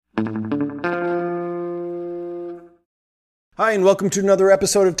Hi, and welcome to another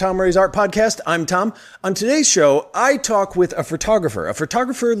episode of Tom Murray's Art Podcast. I'm Tom. On today's show, I talk with a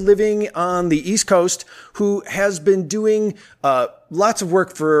photographer living on the East Coast who has been doing lots of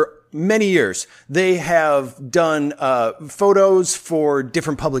work for many years. They have done photos for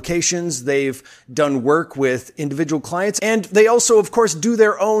different publications. They've done work with individual clients, and they also, of course, do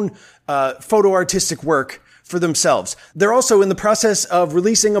their own photo artistic work for themselves. They're also in the process of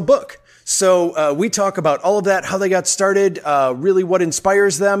releasing a book. So we talk about all of that, how they got started, really what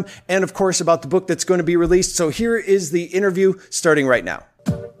inspires them, and of course about the book that's going to be released. So here is the interview starting right now.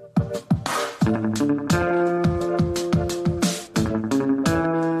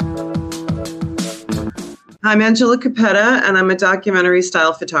 I'm Angela Cappetta, and I'm a documentary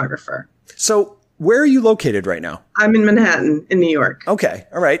style photographer. So where are you located right now? I'm in Manhattan, in New York. Okay.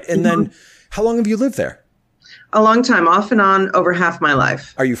 All right. And then how long have you lived there? A long time, off and on, over half my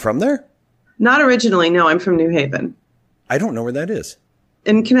life. Are you from there? Not originally. No, I'm from New Haven. I don't know where that is.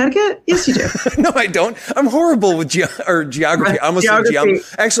 In Connecticut? Yes, you do. No, I don't. I'm horrible with geography.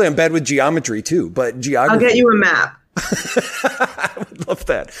 Actually, I'm bad with geometry too, but geography. I'll get you a map. I would love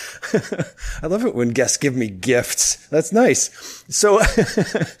that. I love it when guests give me gifts. That's nice. So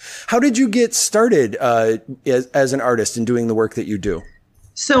how did you get started as an artist in doing the work that you do?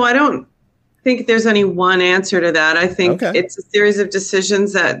 So I don't think there's any one answer to that. I think It's a series of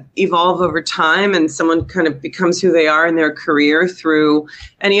decisions that evolve over time, and someone kind of becomes who they are in their career through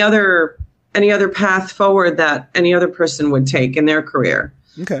any other path forward that any other person would take in their career.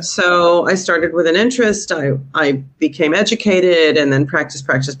 Okay. So I started with an interest. I became educated, and then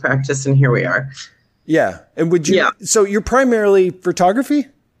practice, and here we are. Yeah. And would you? Yeah. So you're primarily photography?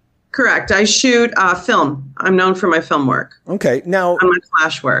 Correct. I shoot film. I'm known for my film work. Okay. Now, on my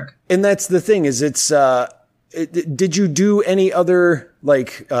flash work. And that's the thing is did you do any other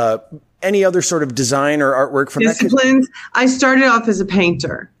sort of design or artwork from disciplines? I started off as a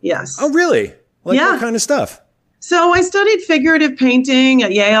painter. Yes. Oh, really? What kind of stuff? So I studied figurative painting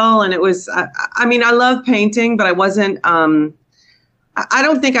at Yale, and it was, I love painting, but I wasn't, I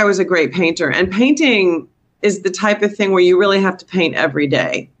don't think I was a great painter. And painting is the type of thing where you really have to paint every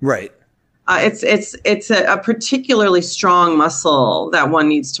day. Right. It's a particularly strong muscle that one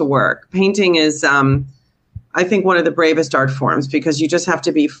needs to work. Painting is, I think, one of the bravest art forms, because you just have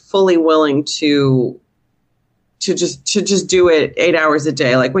to be fully willing to just do it 8 hours a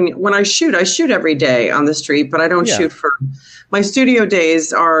day. Like when I shoot every day on the street, but I don't shoot for, my studio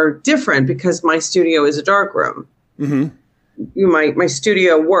days are different because my studio is a dark room. Mm-hmm. My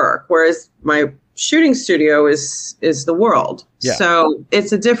studio work, whereas my shooting studio is the world. Yeah. So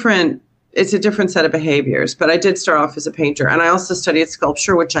it's a different set of behaviors, but I did start off as a painter, and I also studied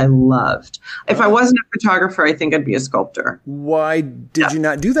sculpture, which I loved. If I wasn't a photographer, I think I'd be a sculptor. Why did you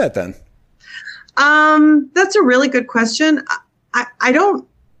not do that then? That's a really good question. I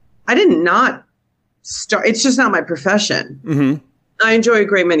did not start. It's just not my profession. Mm-hmm. I enjoy a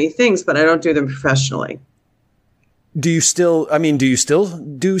great many things, but I don't do them professionally. Do you still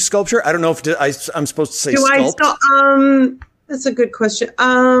do sculpture? I don't know if I'm supposed to say sculpt. That's a good question.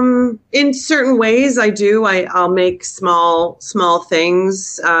 In certain ways I do. I'll make small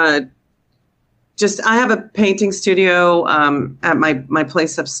things. I have a painting studio at my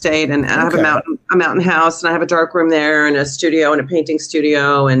place upstate, and I have a mountain house, and I have a dark room there, and a studio, and a painting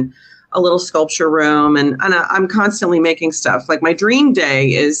studio, and a little sculpture room, and I'm constantly making stuff. Like my dream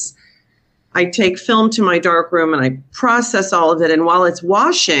day is I take film to my dark room and I process all of it, and while it's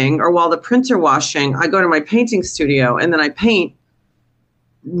washing, or while the prints are washing, I go to my painting studio, and then I paint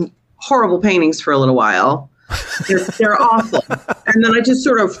horrible paintings for a little while. They're awful. And then I just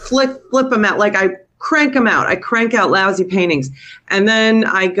sort of flip them out. Like I crank them out. I crank out lousy paintings. And then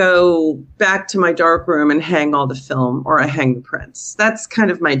I go back to my dark room and hang all the film, or I hang the prints. That's kind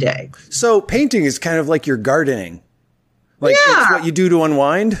of my day. So painting is kind of like your gardening. Like it's what you do to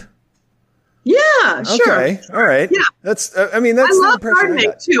unwind? Yeah, sure. Okay. All right. Yeah. That's I love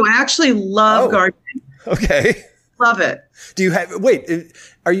gardening too. I actually love gardening. Okay. Love it. Do you have,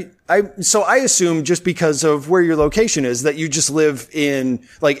 so I assume just because of where your location is that you just live in,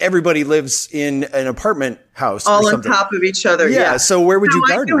 like everybody lives in an apartment house. All on top of each other. Yeah. So where would you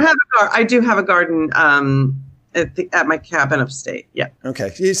garden? I do have a garden, at my cabin upstate. Yeah.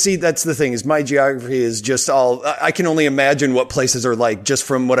 Okay. You see, that's the thing is my geography is just I can only imagine what places are like just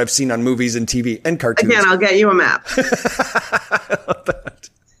from what I've seen on movies and TV and cartoons. Again, I'll get you a map. I love that.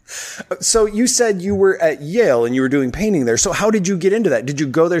 So you said you were at Yale and you were doing painting there. So how did you get into that? Did you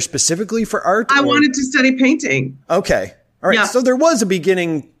go there specifically for art? I wanted to study painting. Okay. All right. Yeah. So there was a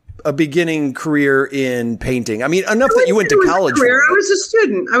beginning career in painting. I mean, enough that you went to college for it.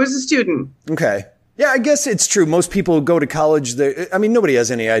 I was a student. Okay. Yeah, I guess it's true. Most people go to college. I mean, nobody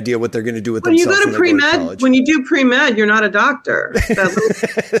has any idea what they're going to do with when themselves. You go to pre-med, when you do pre-med, you're not a doctor. That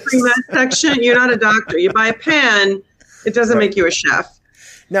little pre-med section, you're not a doctor. You buy a pen, it doesn't make you a chef.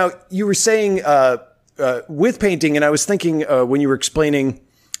 Now, you were saying with painting, and I was thinking when you were explaining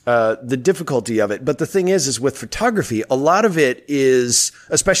the difficulty of it. But the thing is with photography, a lot of it is,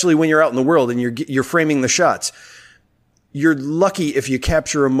 especially when you're out in the world and you're framing the shots, you're lucky if you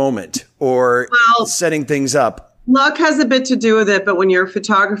capture a moment or setting things up. Luck has a bit to do with it, but when you're a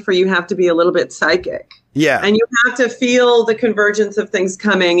photographer, you have to be a little bit psychic. Yeah. And you have to feel the convergence of things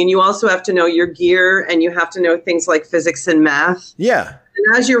coming. And you also have to know your gear, and you have to know things like physics and math. Yeah.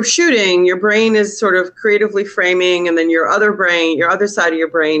 And as you're shooting, your brain is sort of creatively framing, and then your other side of your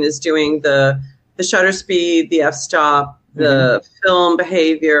brain is doing the shutter speed, the f-stop, the film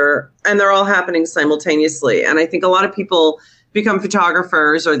behavior, and they're all happening simultaneously. And I think a lot of people become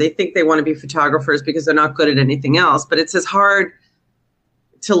photographers, or they think they want to be photographers because they're not good at anything else. But it's as hard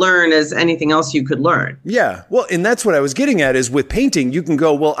to learn as anything else you could learn. Yeah. Well, and that's what I was getting at is with painting, you can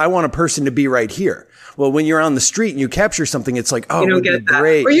go, well, I want a person to be right here. Well, when you're on the street and you capture something, it's like, oh, you don't get that.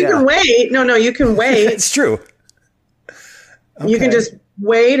 Great. Or you can wait. No, you can wait. It's true. Okay. You can just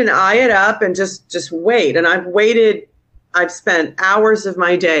wait and eye it up and just wait. And I've spent hours of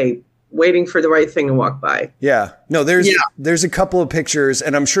my day waiting for the right thing to walk by. Yeah. No, there's a couple of pictures,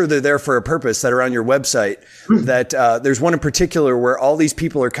 and I'm sure they're there for a purpose, that are on your website. That there's one in particular where all these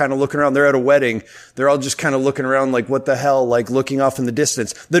people are kind of looking around. They're at a wedding. They're all just kind of looking around like, what the hell, like looking off in the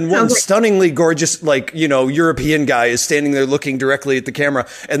distance. Then one stunningly gorgeous, like, European guy is standing there looking directly at the camera.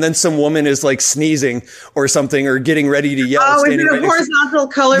 And then some woman is like sneezing or something or getting ready to yell. Oh, it's a horizontal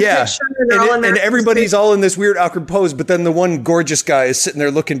color picture. And everybody's all in this weird awkward pose. But then the one gorgeous guy is sitting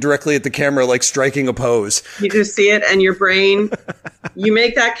there looking directly at the camera, like striking a pose. You just see it, and your brain, you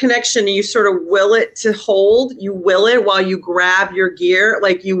make that connection, and you sort of will it to hold. You will it while you grab your gear,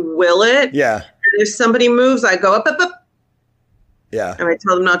 like you will it. Yeah. And if somebody moves, I go up. Yeah. And I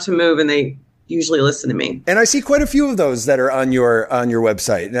tell them not to move, and they usually listen to me. And I see quite a few of those that are on your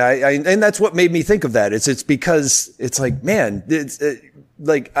website. And that's what made me think of that. It's because it's like, man,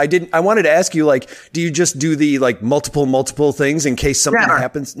 I wanted to ask you, like, do you just do the like multiple things in case something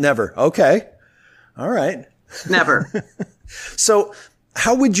happens? Never. Okay. All right. Never. So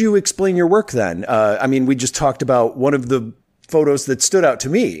how would you explain your work then? I mean, we just talked about one of the photos that stood out to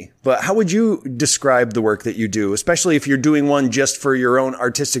me, but how would you describe the work that you do, especially if you're doing one just for your own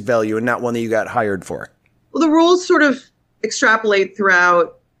artistic value and not one that you got hired for? Well, the rules sort of extrapolate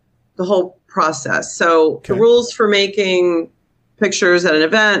throughout the whole process. So the rules for making pictures at an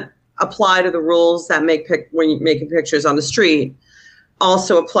event apply to the rules that when you're making pictures on the street,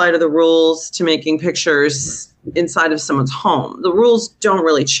 also apply to the rules to making pictures inside of someone's home. The rules don't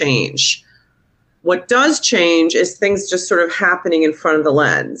really change. What does change is things just sort of happening in front of the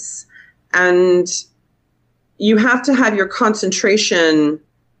lens. And you have to have your concentration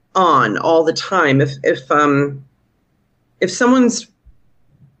on all the time. If someone's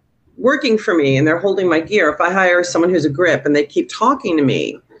working for me and they're holding my gear, if I hire someone who's a grip and they keep talking to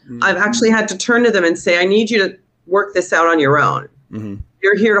me, I've actually had to turn to them and say, I need you to work this out on your own. Mm-hmm.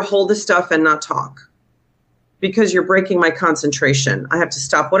 You're here to hold the stuff and not talk, because you're breaking my concentration. I have to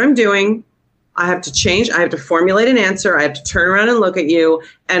stop what I'm doing. I have to change. I have to formulate an answer. I have to turn around and look at you,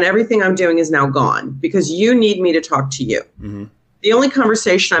 and everything I'm doing is now gone because you need me to talk to you. Mm-hmm. The only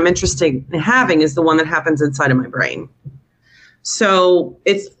conversation I'm interested in having is the one that happens inside of my brain. So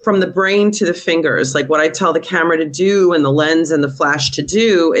it's from the brain to the fingers, like what I tell the camera to do and the lens and the flash to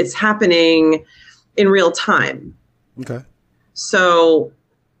do, it's happening in real time. Okay. So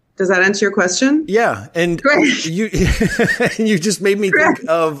does that answer your question? Yeah. And you just made me think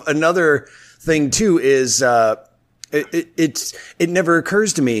of another thing too, is it never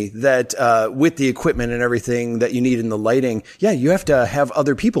occurs to me that with the equipment and everything that you need in the lighting, you have to have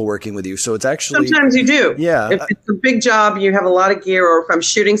other people working with you. So it's actually sometimes you do. Yeah. If it's a big job, you have a lot of gear, or if I'm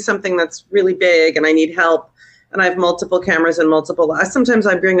shooting something that's really big and I need help and I have multiple cameras and sometimes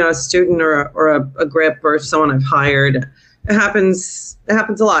I bring a student or a grip or someone I've hired. It happens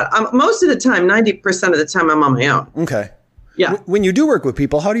a lot. Most of the time, 90% of the time, I'm on my own. Okay. Yeah. When you do work with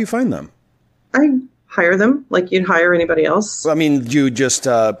people, how do you find them? I hire them like you'd hire anybody else. I mean, do you just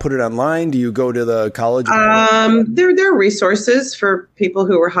put it online? Do you go to the college? There are resources for people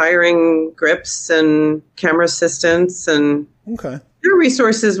who are hiring grips and camera assistants, and okay. There are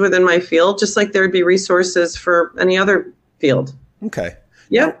resources within my field, just like there'd be resources for any other field. Okay.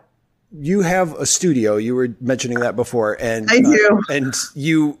 Yeah. Now, you have a studio. You were mentioning that before. And I do. And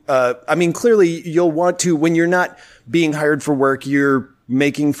you, I mean, clearly you'll want to, when you're not being hired for work, you're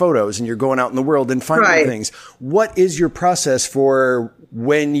making photos and you're going out in the world and finding things. What is your process for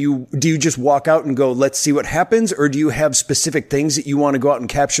when do you just walk out and go, let's see what happens? Or do you have specific things that you want to go out and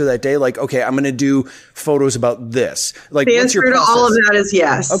capture that day? Like, okay, I'm going to do photos about this. Like, the what's answer your to process? all of that is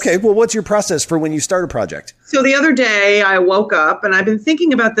yes. Okay. Well, what's your process for when you start a project? So the other day I woke up, and I've been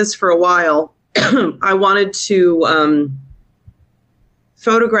thinking about this for a while. I wanted to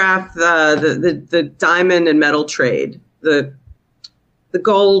photograph the diamond and metal trade, the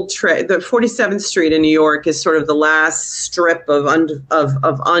gold trade. The 47th Street in New York is sort of the last strip of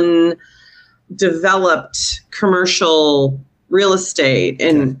undeveloped commercial real estate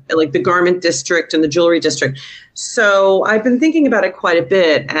in like the garment district and the jewelry district. So I've been thinking about it quite a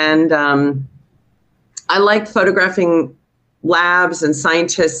bit, and I like photographing labs and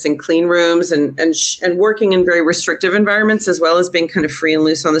scientists and clean rooms and working in very restrictive environments, as well as being kind of free and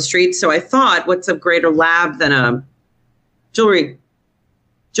loose on the street. So I thought, what's a greater lab than a jewelry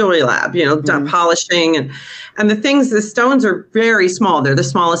lab, polishing and the things, the stones are very small. They're the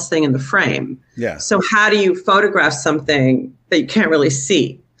smallest thing in the frame. Yeah. So how do you photograph something that you can't really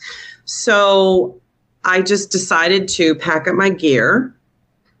see? So I just decided to pack up my gear.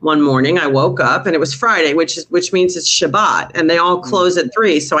 One morning I woke up and it was Friday, which means it's Shabbat, and they all close at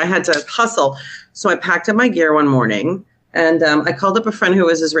 3. So I had to hustle. So I packed up my gear one morning, and I called up a friend who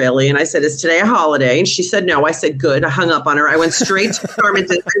was Israeli, and I said, "Is today a holiday?" And she said, "No." I said, "Good." I hung up on her. I went straight to I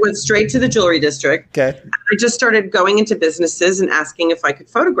went straight to the jewelry district. Okay. I just started going into businesses and asking if I could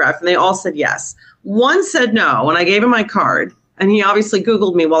photograph, and they all said yes. One said no, and I gave him my card, and he obviously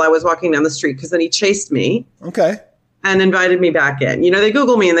Googled me while I was walking down the street, because then he chased me. Okay. And invited me back in. They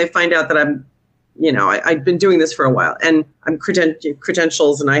Google me and they find out that I'm, I've been doing this for a while, and I'm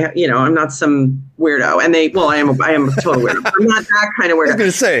credentials, and I'm not some weirdo. And I am a total weirdo. I'm not that kind of weirdo. I was going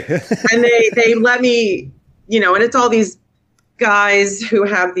to say. And they let me, and it's all these guys who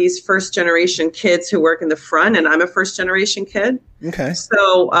have these first generation kids who work in the front, and I'm a first generation kid. Okay.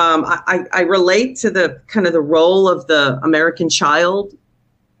 So I relate to the kind of the role of the American child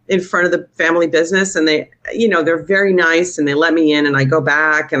in front of the family business, and they're very nice, and they let me in, and I go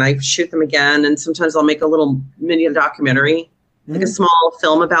back and I shoot them again. And sometimes I'll make a little mini documentary, like a small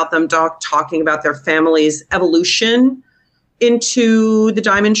film about them, talking about their family's evolution into the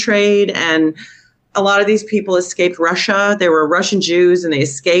diamond trade. And a lot of these people escaped Russia. They were Russian Jews and they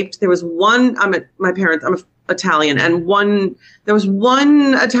escaped. There was one, I'm Italian, and there was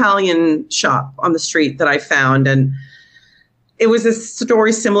one Italian shop on the street that I found, and it was a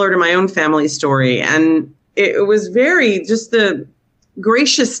story similar to my own family story. And it was very just the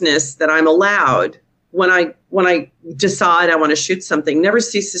graciousness that I'm allowed when I decide I want to shoot something never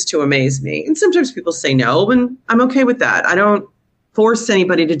ceases to amaze me. And sometimes people say no, and I'm okay with that. I don't force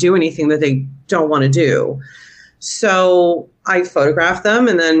anybody to do anything that they don't want to do. So I photograph them,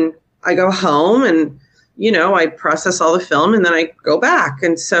 and then I go home, and, I process all the film, and then I go back.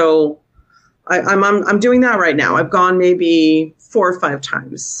 And so I'm doing that right now. I've gone maybe 4 or 5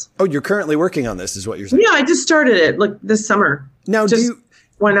 times. Oh, you're currently working on this, is what you're saying? Yeah, I just started it this summer. Now,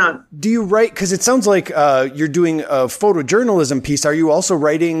 why not? Do you write? Because it sounds like you're doing a photojournalism piece. Are you also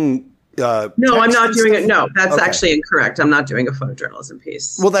writing? No, I'm not doing it. No, that's actually incorrect. I'm not doing a photojournalism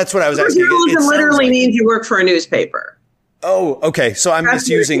piece. Well, that's what I was asking. Photojournalism literally means you work for a newspaper. Oh, okay. So I'm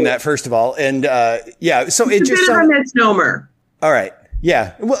misusing that, first of all. And yeah, so it's just a bit of a misnomer. All right.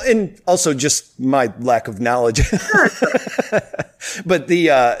 Yeah. Well, and also just my lack of knowledge. But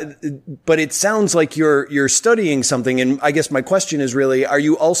but it sounds like you're studying something. And I guess my question is really, are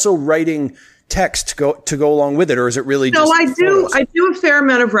you also writing text to go along with it, or is it really just? No, I do a fair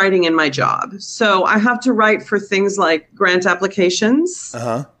amount of writing in my job. So I have to write for things like grant applications.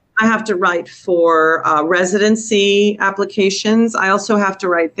 Uh-huh. I have to write for residency applications. I also have to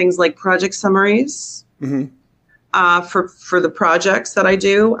write things like project summaries. Mm-hmm. For the projects that I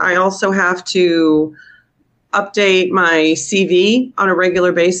do. I also have to update my CV on a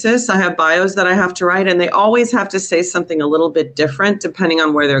regular basis. I have bios that I have to write, and they always have to say something a little bit different depending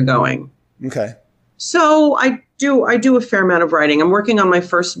on where they're going. Okay. So I do a fair amount of writing. I'm working on my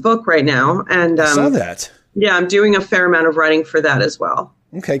first book right now, and I saw that. Yeah, I'm doing a fair amount of writing for that as well.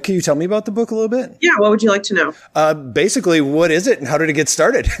 Okay. Can you tell me about the book a little bit? Yeah. What would you like to know? Basically, what is it and how did it get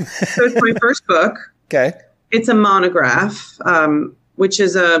started? So it's my first book. Okay. It's a monograph, which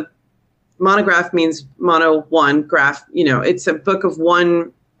is monograph means mono, one, graph. It's a book of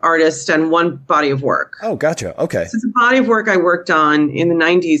one artist and one body of work. Oh, gotcha. Okay. So it's a body of work I worked on in the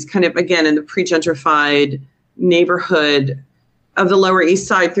 90s, kind of, again, in the pre-gentrified neighborhood of the Lower East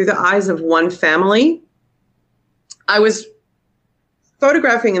Side through the eyes of one family. I was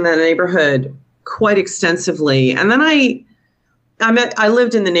photographing in that neighborhood quite extensively. And then I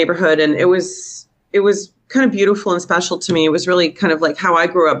lived in the neighborhood, and it was kind of beautiful and special to me. It was really kind of like how I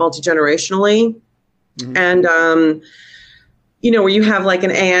grew up multi-generationally. Mm-hmm. And, where you have like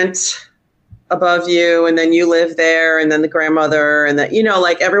an aunt above you, and then you live there, and then the grandmother, and that,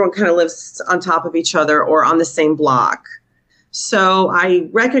 like everyone kind of lives on top of each other or on the same block. So I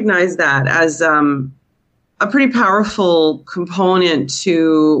recognize that as a pretty powerful component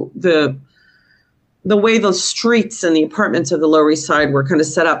to the way those streets and the apartments of the Lower East Side were kind of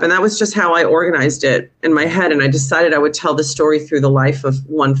set up. And that was just how I organized it in my head. And I decided I would tell the story through the life of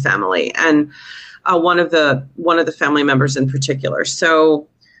one family, and one of the family members in particular. So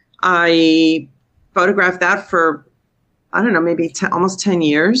I photographed that for, I don't know, maybe almost 10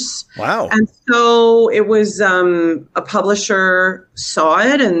 years. Wow. And so it was, a publisher saw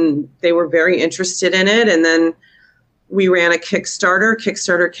it and they were very interested in it. And then we ran a Kickstarter.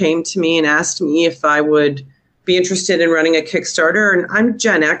 Kickstarter came to me and asked me if I would be interested in running a Kickstarter. And I'm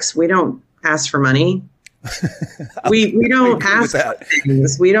Gen X. We don't ask for money. we don't ask for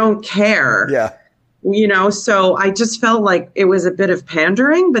things. We don't care. Yeah. So I just felt like it was a bit of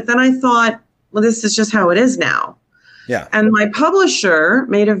pandering, but then I thought, well, this is just how it is now. Yeah. And my publisher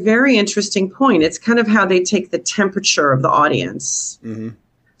made a very interesting point. It's kind of how they take the temperature of the audience. Mm-hmm.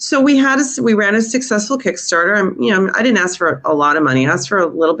 So we ran a successful Kickstarter. I didn't ask for a lot of money. I asked for a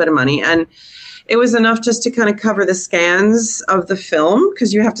little bit of money, and it was enough just to kind of cover the scans of the film,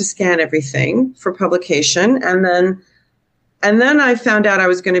 because you have to scan everything for publication. And then I found out I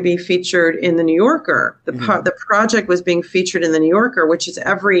was going to be featured in the New Yorker. The project was being featured in the New Yorker, which is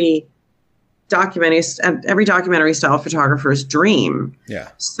every documentary style photographer's dream. Yeah.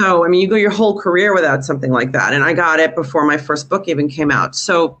 So, you go your whole career without something like that. And I got it before my first book even came out.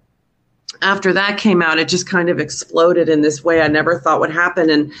 So after that came out, it just kind of exploded in this way I never thought would happen.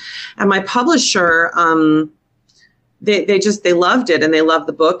 And my publisher, they loved it, and they loved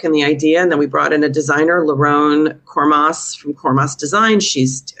the book and the idea. And then we brought in a designer, Larone Cormas from Cormas Design.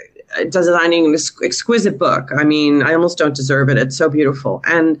 She's designing an exquisite book. I almost don't deserve it. It's so beautiful.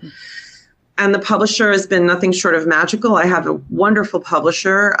 And the publisher has been nothing short of magical. I have a wonderful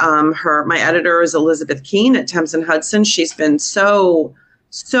publisher. My editor is Elizabeth Keene at Thames and Hudson. She's been so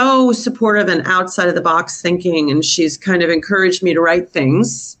supportive and outside of the box thinking. And she's kind of encouraged me to write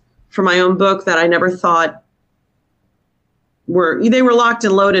things for my own book that I never thought they were locked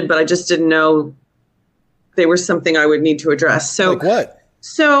and loaded, but I just didn't know they were something I would need to address. So like what?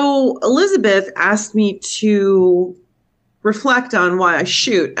 So Elizabeth asked me to reflect on why I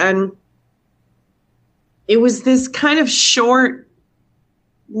shoot. And it was this kind of short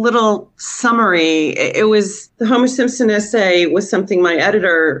little summary. It was the Homer Simpson essay was something my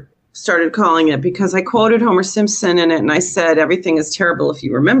editor started calling it, because I quoted Homer Simpson in it, and I said, everything is terrible if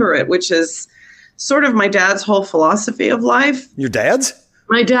you remember it, which is sort of my dad's whole philosophy of life. Your dad's?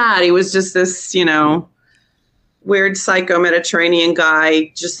 My dad, he was just this, weird psycho Mediterranean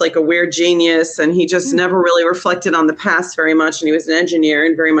guy, just like a weird genius. And he just never really reflected on the past very much. And he was an engineer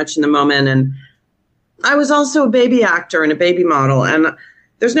and very much in the moment. And I was also a baby actor and a baby model, and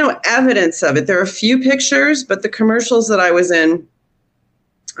there's no evidence of it. There are a few pictures, but the commercials that I was in,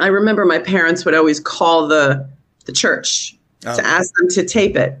 I remember my parents would always call the church to ask them to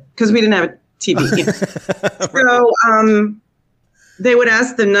tape it, because we didn't have a TV. So they would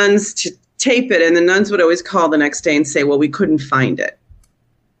ask the nuns to tape it, and the nuns would always call the next day and say, well, we couldn't find it.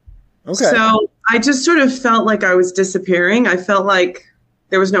 Okay. So I just sort of felt like I was disappearing. I felt like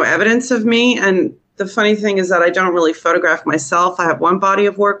there was no evidence of me. And the funny thing is that I don't really photograph myself. I have one body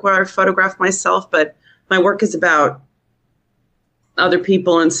of work where I photograph myself, but my work is about other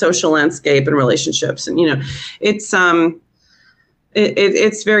people and social landscape and relationships. And,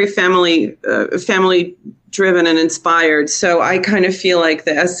 it's very family driven and inspired. So I kind of feel like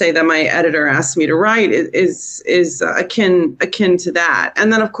the essay that my editor asked me to write is akin to that.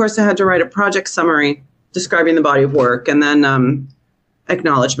 And then, of course, I had to write a project summary describing the body of work, and then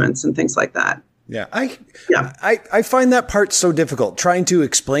acknowledgments and things like that. Yeah. I find that part so difficult, trying to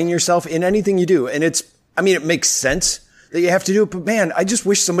explain yourself in anything you do. And it makes sense that you have to do it, but man, I just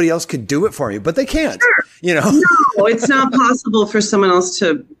wish somebody else could do it for me, but they can't. Sure. No, it's not possible for someone else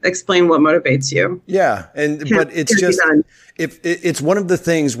to explain what motivates you. Yeah. But it's just, if it's one of the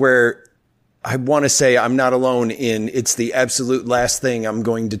things where I want to say I'm not alone in, it's the absolute last thing I'm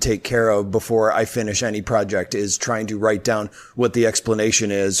going to take care of before I finish any project is trying to write down what the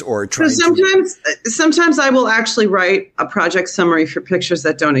explanation is, or trying sometimes I will actually write a project summary for pictures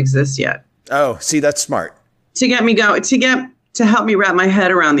that don't exist yet. Oh, see, that's smart. To help me wrap my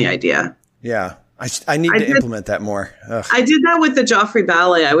head around the idea. Yeah. I need to implement that more. Ugh. I did that with the Joffrey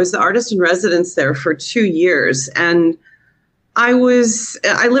Ballet. I was the artist in residence there for 2 years. And I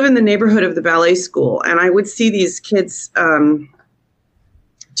live in the neighborhood of the ballet school, and I would see these kids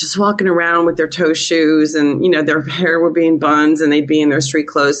just walking around with their toe shoes, and, their hair would be in buns, and they'd be in their street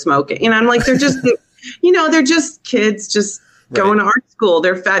clothes smoking. I'm like, they're just, they're just kids just going to art school.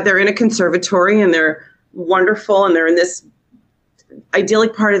 They're in a conservatory, and they're wonderful, and they're in this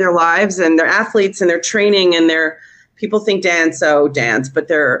idyllic part of their lives, and they're athletes, and they're training, and people think dance, but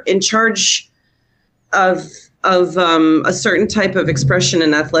they're in charge of a certain type of expression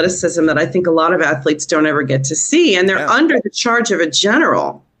and athleticism that I think a lot of athletes don't ever get to see. And they're under the charge of a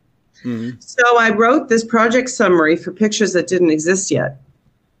general. Mm-hmm. So I wrote this project summary for pictures that didn't exist yet.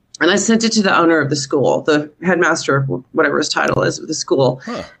 And I sent it to the owner of the school, the headmaster, whatever his title is of the school.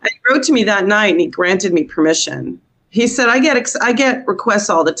 Huh. And he wrote to me that night, and he granted me permission. He said, I get requests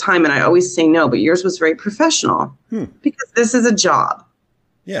all the time, and I always say no, but yours was very professional because this is a job.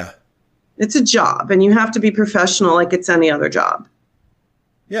 Yeah. It's a job, and you have to be professional like it's any other job.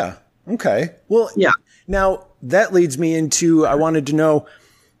 Yeah. Okay. Well, yeah. Now, that leads me into, I wanted to know,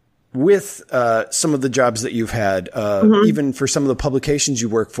 with some of the jobs that you've had, even for some of the publications you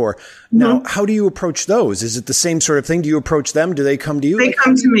work for, now, how do you approach those? Is it the same sort of thing? Do you approach them? Do they come to you? They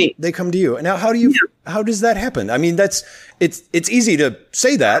come to me. They come to you. Now, how does that happen? I mean, it's easy to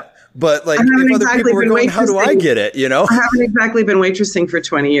say that. But like, if other people were going, how do I get it? I haven't exactly been waitressing for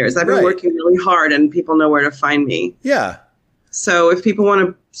 20 years. I've been working really hard, and people know where to find me. Yeah. So if people want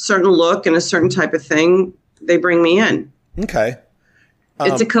a certain look and a certain type of thing, they bring me in. Okay.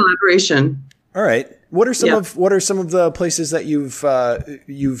 It's a collaboration. All right. What are some of the places that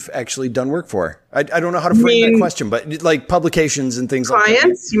you've actually done work for? I don't know how to frame that question, but like publications and things like that.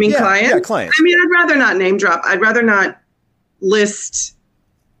 Clients? You mean clients? Yeah, clients. I mean, I'd rather not name drop. I'd rather not list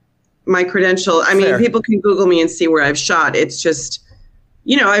my credential. I mean, people can Google me and see where I've shot. It's just,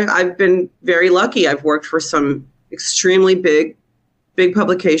 I've been very lucky. I've worked for some extremely big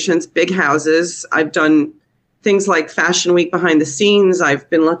publications, big houses. I've done things like Fashion Week behind the scenes. I've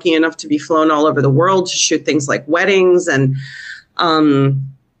been lucky enough to be flown all over the world to shoot things like weddings. And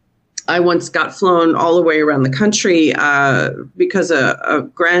I once got flown all the way around the country because a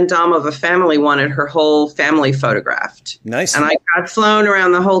grand dame of a family wanted her whole family photographed. Nice. And I got flown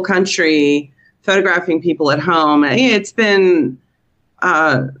around the whole country photographing people at home. And it's been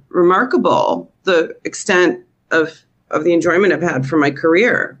remarkable, the extent of the enjoyment I've had from my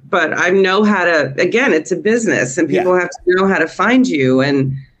career. But I know how to, again, it's a business, and people have to know how to find you.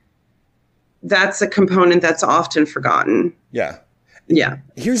 And that's a component that's often forgotten. Yeah. Yeah.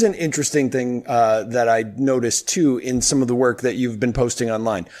 Here's an interesting thing that I noticed too in some of the work that you've been posting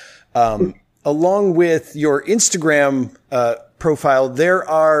online. Along with your Instagram profile, there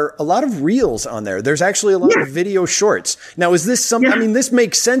are a lot of reels on there. There's actually a lot of video shorts. Now, is this something, I mean, this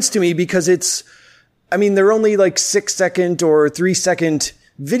makes sense to me because they're only like 6-second or 3-second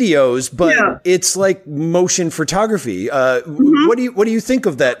videos, but it's like motion photography. What do you think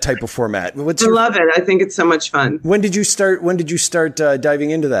of that type of format? I love it. I think it's so much fun. When did you start diving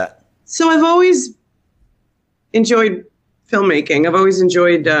into that? So I've always enjoyed filmmaking. I've always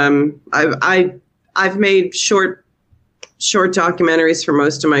enjoyed, I've made short documentaries for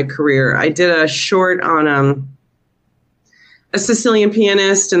most of my career. I did a short on, a Sicilian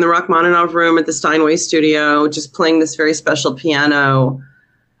pianist in the Rachmaninoff room at the Steinway studio, just playing this very special piano.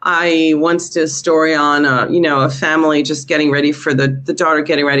 I once did a story on, a family just getting ready for the daughter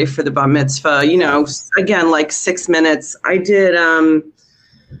getting ready for the bar mitzvah, again, like 6 minutes. I did, and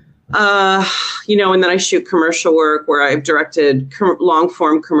then I shoot commercial work where I've directed long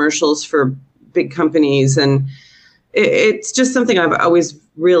form commercials for big companies. And it's just something I've always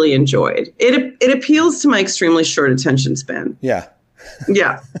really enjoyed. It appeals to my extremely short attention span. Yeah.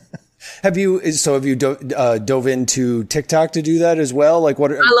 Yeah. Have you dove into TikTok to do that as well? Like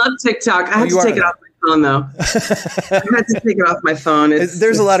what? I love TikTok. I had to take it off my phone though. I had to take it off my phone.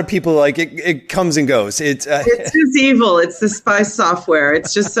 There's a lot of people like it comes and goes. It's just evil. It's the spy software.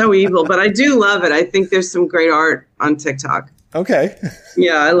 It's just so evil, but I do love it. I think there's some great art on TikTok. Okay.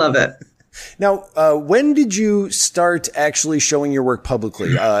 Yeah, I love it. Now, when did you start actually showing your work publicly,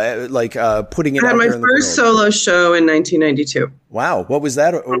 putting it out there in the world? I had my first solo show in 1992. Wow. What was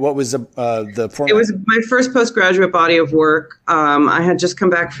that? What was the format? It was my first postgraduate body of work. I had just come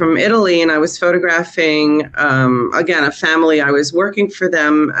back from Italy, and I was photographing, again, a family. I was working for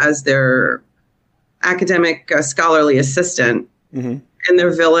them as their academic scholarly assistant in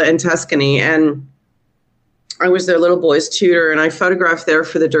their villa in Tuscany. And I was their little boy's tutor, and I photographed there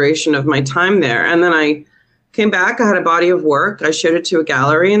for the duration of my time there. And then I came back. I had a body of work. I showed it to a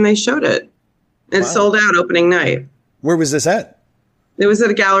gallery, and they showed it. It sold out opening night. Where was this at? It was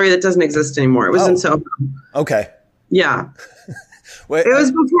at a gallery that doesn't exist anymore. It was in Soho. Okay. Yeah. Wait, It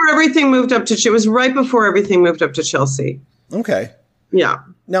was before everything moved up to, it was right before everything moved up to Chelsea. Okay. Yeah.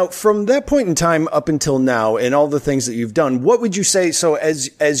 Now, from that point in time up until now and all the things that you've done, what would you say? So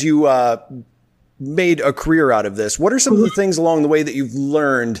as you made a career out of this, what are some of the things along the way that you've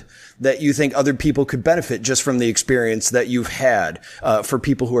learned that you think other people could benefit just from the experience that you've had for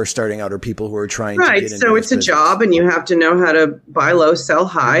people who are starting out or people who are trying to get into So it's a business? job, and you have to know how to buy low, sell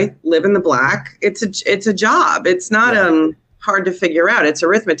high, live in the black. It's a job. It's not hard to figure out. It's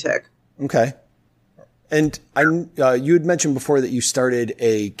arithmetic. Okay. And you had mentioned before that you started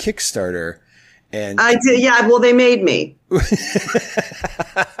a Kickstarter, and I did. Yeah. Well, they made me.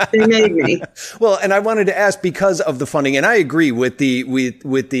 They made me. Well, and I wanted to ask because of the funding, and I agree with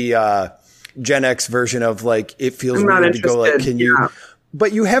the Gen X version of like it feels weird to go like, can you?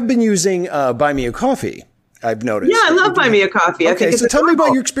 But you have been using Buy Me a Coffee. I've noticed. Yeah, I love Buy Me a Coffee. Okay, so tell me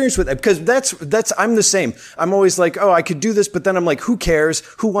about your experience with it, because that's I'm the same. I'm always like, oh, I could do this, but then I'm like, who cares?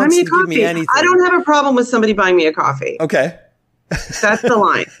 Who wants to give me anything? I don't have a problem with somebody buying me a coffee. Okay, that's the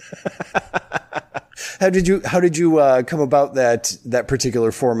line. How did you come about that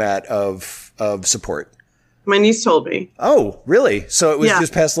particular format of support? My niece told me. Oh, really? So it was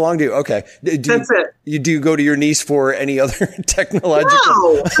just passed along to you. Okay. That's it. Do you go to your niece for any other technological?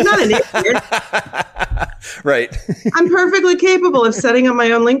 No, I'm not an idiot. Right. I'm perfectly capable of setting up my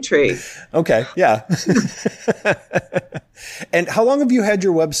own link tree. Okay. Yeah. And how long have you had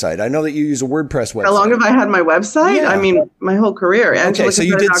your website? I know that you use a WordPress website. How long have I had my website? Yeah. I mean, my whole career. Okay, so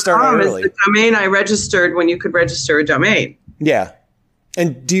you did start out early. Is the domain I registered when you could register a domain. Yeah.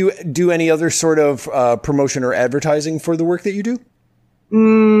 And do you do any other sort of promotion or advertising for the work that you do?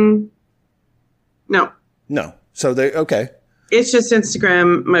 No. No. So okay. It's just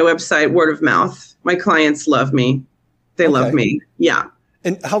Instagram, my website, word of mouth. My clients love me. They love me. Yeah.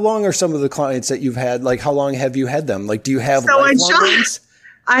 And how long are some of the clients that you've had? Like, how long have you had them? Like, do you have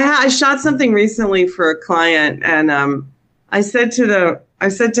I shot something recently for a client, and I said to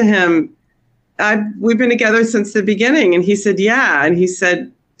him, we've been together since the beginning. And he said, yeah. And he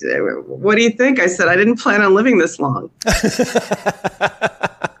said, what do you think? I said, I didn't plan on living this long.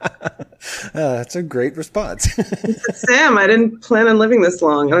 That's a great response. He said, Sam, I didn't plan on living this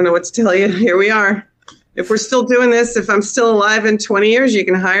long. I don't know what to tell you. Here we are. If we're still doing this, if I'm still alive in 20 years, you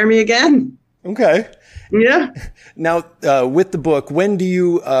can hire me again. Okay. Yeah. Now, with the book, when do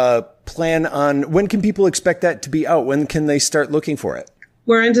you when can people expect that to be out? When can they start looking for it?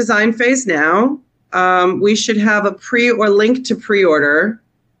 We're in design phase now. We should have a link to pre-order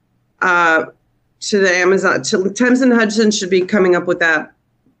to the Amazon. Thames and Hudson should be coming up with that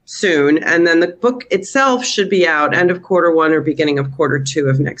soon. And then the book itself should be out end of Q1 or beginning of Q2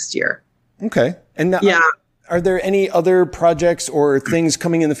 of next year. Okay. And now, are there any other projects or things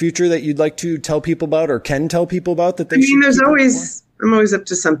coming in the future that you'd like to tell people about or can tell people about that they should? I'm always up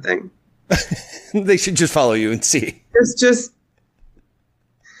to something. They should just follow you and see. It's just,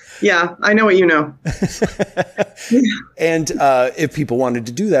 yeah, I know what you know. And if people wanted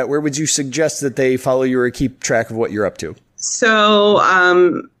to do that, where would you suggest that they follow you or keep track of what you're up to?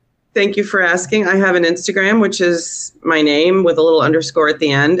 So, thank you for asking. I have an Instagram, which is my name with a little underscore at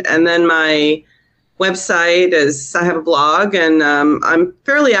the end. And then my website I have a blog, and I'm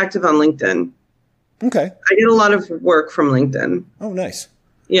fairly active on LinkedIn. Okay. I get a lot of work from LinkedIn. Oh, nice.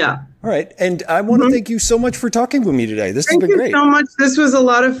 Yeah. All right. And I want to thank you so much for talking with me today. This has been great. Thank you so much. This was a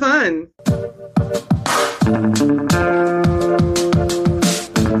lot of fun.